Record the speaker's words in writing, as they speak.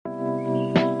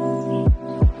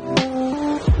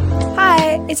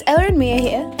It's Ella and Mia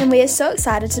here, and we are so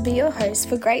excited to be your hosts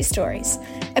for Great Stories,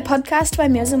 a podcast by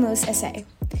Meals on Wheels SA.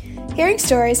 Hearing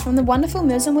stories from the wonderful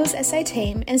Meals on Wheels SA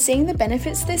team and seeing the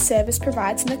benefits this service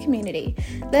provides in the community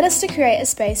led us to create a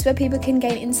space where people can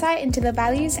gain insight into the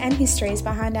values and histories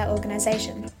behind our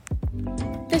organisation.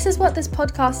 This is what this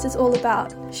podcast is all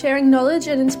about, sharing knowledge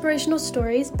and inspirational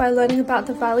stories by learning about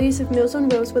the values of Meals on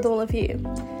Wheels with all of you.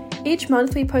 Each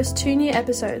month we post 2 new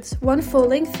episodes, one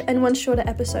full-length and one shorter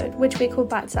episode, which we call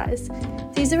Bitesize.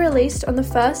 These are released on the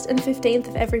 1st and 15th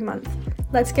of every month.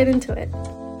 Let's get into it.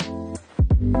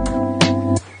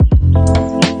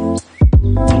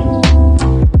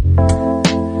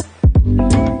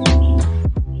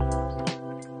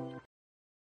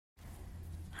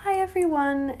 Hi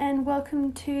everyone, and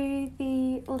welcome to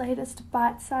the latest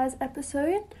Bitesize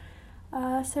episode.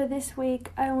 So this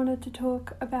week I wanted to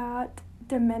talk about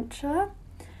dementia.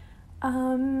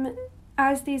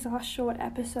 As these are short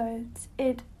episodes,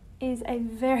 it is a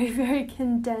very, very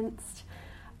condensed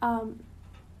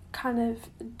kind of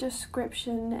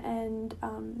description and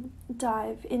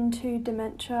dive into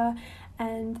dementia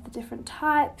and the different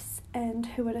types and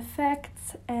who it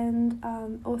affects and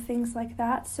or things like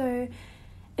that. So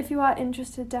if you are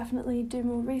interested, definitely do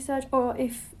more research, or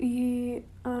if you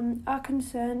are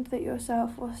concerned that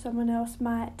yourself or someone else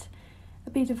might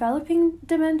be developing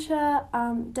dementia,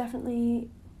 definitely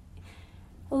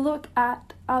look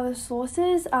at other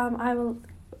sources. I will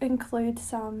include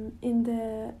some in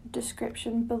the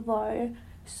description below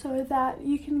so that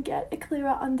you can get a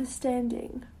clearer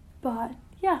understanding. But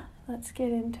yeah, let's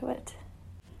get into it.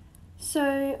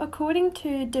 So according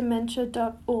to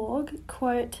dementia.org,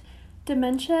 quote,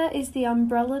 "Dementia is the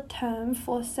umbrella term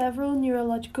for several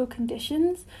neurological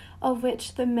conditions, of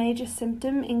which the major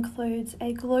symptom includes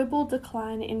a global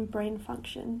decline in brain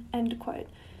function," end quote.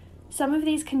 Some of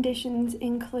these conditions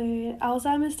include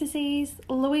Alzheimer's disease,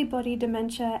 Lewy body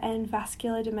dementia, and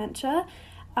vascular dementia.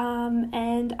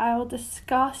 And I will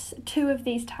discuss 2 of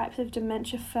these types of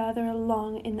dementia further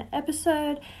along in the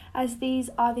episode, as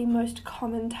these are the most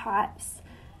common types.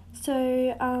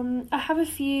 So I have a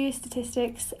few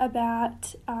statistics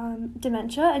about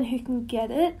dementia and who can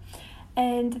get it,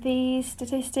 and these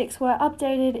statistics were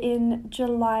updated in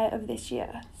July of this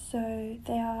year, so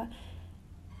they are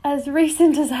as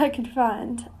recent as I could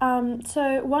find.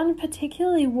 So one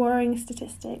particularly worrying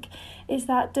statistic is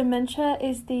that dementia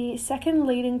is the second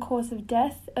leading cause of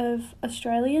death of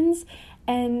Australians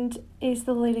and is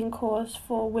the leading cause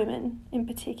for women in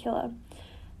particular.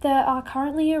 There are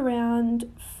currently around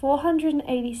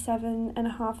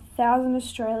 487,500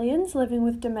 Australians living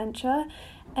with dementia,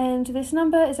 and this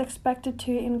number is expected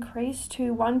to increase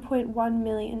to 1.1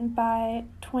 million by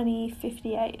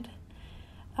 2058.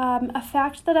 A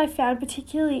fact that I found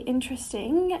particularly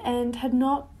interesting and had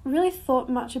not really thought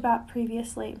much about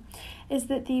previously is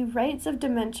that the rates of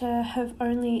dementia have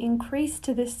only increased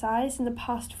to this size in the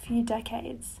past few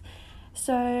decades.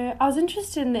 So I was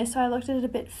interested in this, so I looked at it a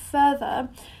bit further.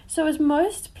 So as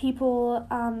most people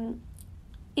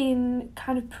in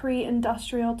kind of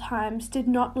pre-industrial times did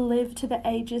not live to the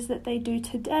ages that they do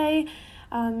today,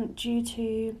 due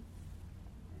to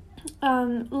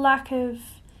lack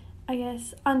of, I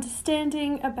guess,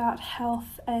 understanding about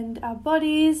health and our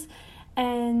bodies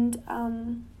and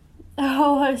a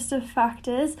whole host of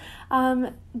factors,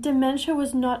 dementia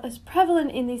was not as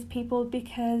prevalent in these people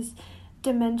because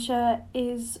dementia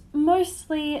is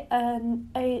mostly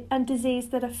a disease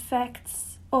that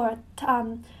affects, or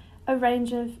a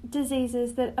range of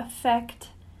diseases that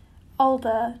affect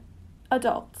older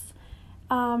adults.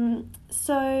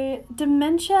 So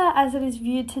dementia as it is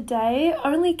viewed today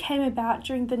only came about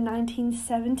during the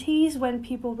 1970s when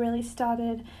people really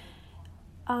started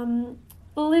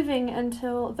living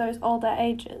until those older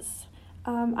ages.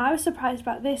 I was surprised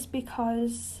about this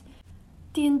because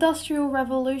the Industrial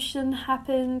Revolution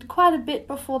happened quite a bit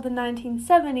before the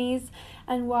 1970s,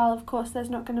 and while of course there's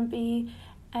not going to be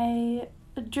a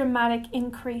dramatic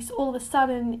increase all of a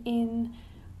sudden in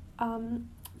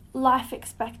life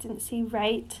expectancy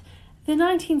rate, the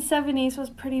 1970s was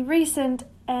pretty recent,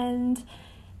 and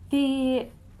the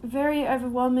very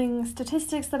overwhelming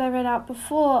statistics that I read out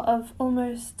before of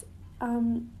almost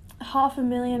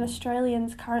 500,000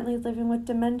 Australians currently living with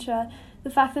dementia, the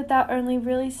fact that that only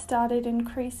really started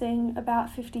increasing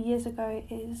about 50 years ago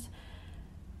is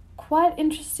quite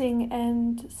interesting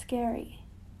and scary.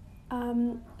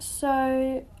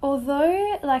 So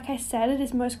although, like I said, it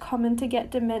is most common to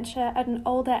get dementia at an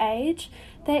older age,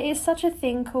 there is such a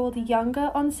thing called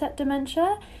younger onset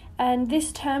dementia, and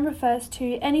this term refers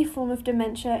to any form of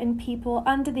dementia in people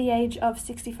under the age of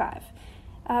 65.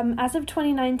 As of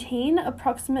 2019,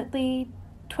 approximately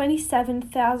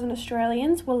 27,000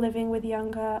 Australians were living with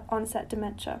younger onset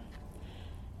dementia.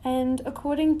 And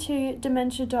according to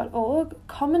Dementia.org,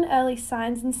 common early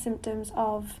signs and symptoms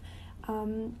of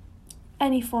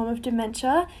any form of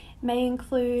dementia may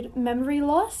include memory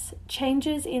loss,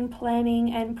 changes in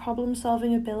planning and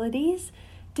problem-solving abilities,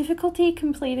 difficulty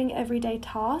completing everyday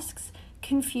tasks,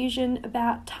 confusion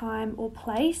about time or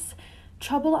place,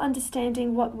 trouble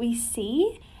understanding what we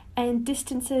see, and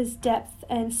distances, depth,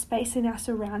 and space in our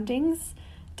surroundings,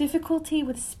 difficulty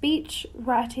with speech,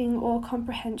 writing, or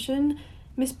comprehension,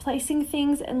 misplacing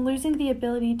things and losing the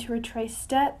ability to retrace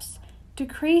steps,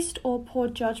 decreased or poor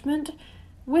judgment,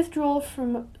 withdrawal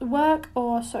from work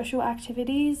or social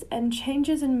activities, and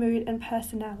changes in mood and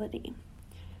personality.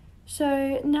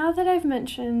 So now that I've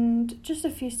mentioned just a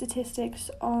few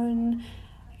statistics on,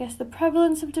 the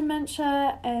prevalence of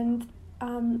dementia and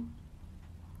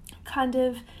kind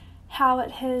of how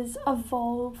it has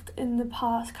evolved in the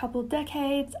past couple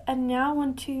decades, I now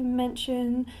want to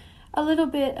mention a little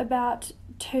bit about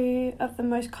two of the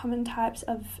most common types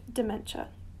of dementia.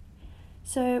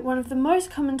 So one of the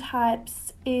most common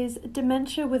types is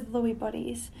dementia with Lewy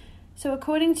bodies. So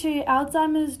according to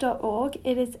Alzheimer's.org,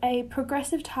 it is a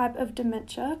progressive type of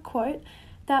dementia, quote,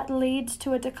 that leads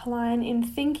to a decline in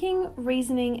thinking,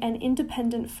 reasoning, and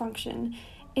independent function.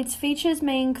 Its features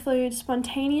may include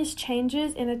spontaneous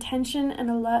changes in attention and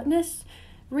alertness,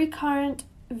 recurrent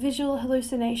visual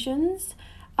hallucinations,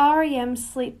 REM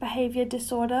sleep behavior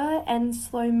disorder, and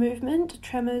slow movement,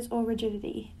 tremors, or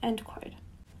rigidity, end quote.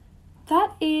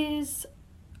 That is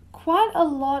quite a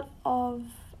lot of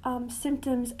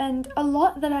symptoms, and a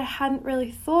lot that I hadn't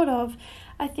really thought of.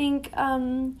 I think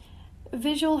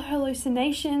visual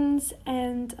hallucinations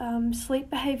and sleep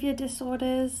behavior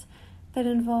disorders that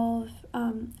involve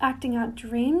acting out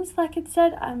dreams, like it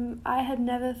said, I had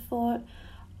never thought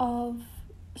of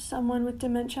someone with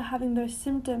dementia having those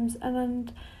symptoms,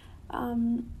 and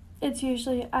it's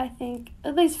usually, I think,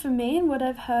 at least for me and what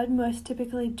I've heard, most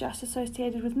typically just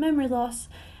associated with memory loss.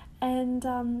 And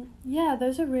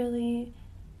those are really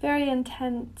very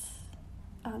intense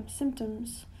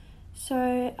symptoms.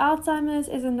 So Alzheimer's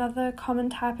is another common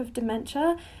type of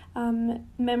dementia.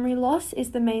 Memory loss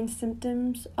is the main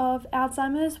symptoms of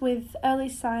Alzheimer's, with early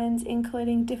signs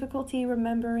including difficulty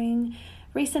remembering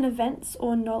recent events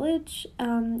or knowledge,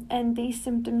 and these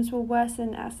symptoms will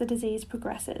worsen as the disease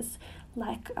progresses,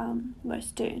 like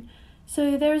most do.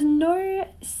 So there is no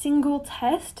single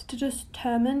test to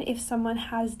determine if someone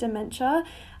has dementia,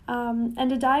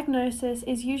 and a diagnosis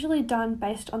is usually done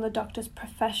based on the doctor's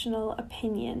professional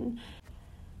opinion.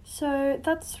 So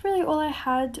that's really all I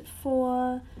had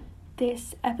for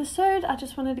this episode. I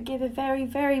just wanted to give a very,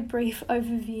 very brief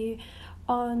overview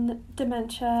on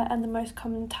dementia and the most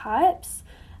common types.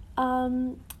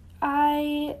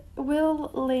 I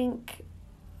will link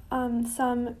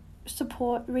some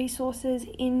support resources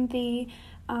in the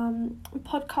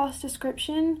podcast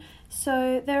description.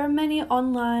 So there are many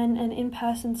online and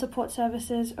in-person support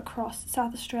services across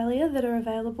South Australia that are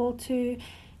available to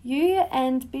you,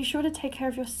 and be sure to take care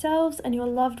of yourselves and your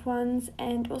loved ones,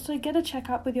 and also get a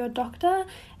checkup with your doctor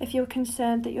if you're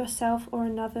concerned that yourself or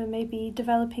another may be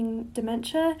developing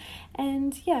dementia.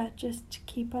 And just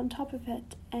keep on top of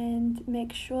it and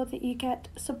make sure that you get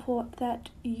support that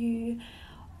you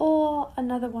or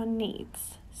another one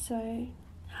needs. So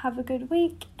have a good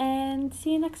week and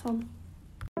see you next one.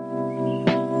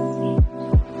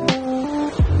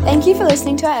 Thank you for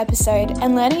listening to our episode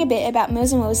and learning a bit about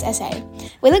Meals and Wills SA.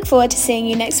 We look forward to seeing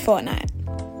you next fortnight.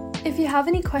 If you have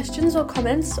any questions or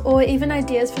comments, or even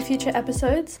ideas for future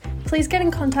episodes, please get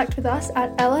in contact with us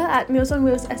at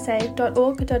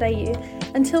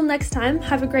ella@mealsonwheelssa.org.au. Until next time,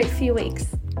 have a great few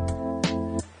weeks.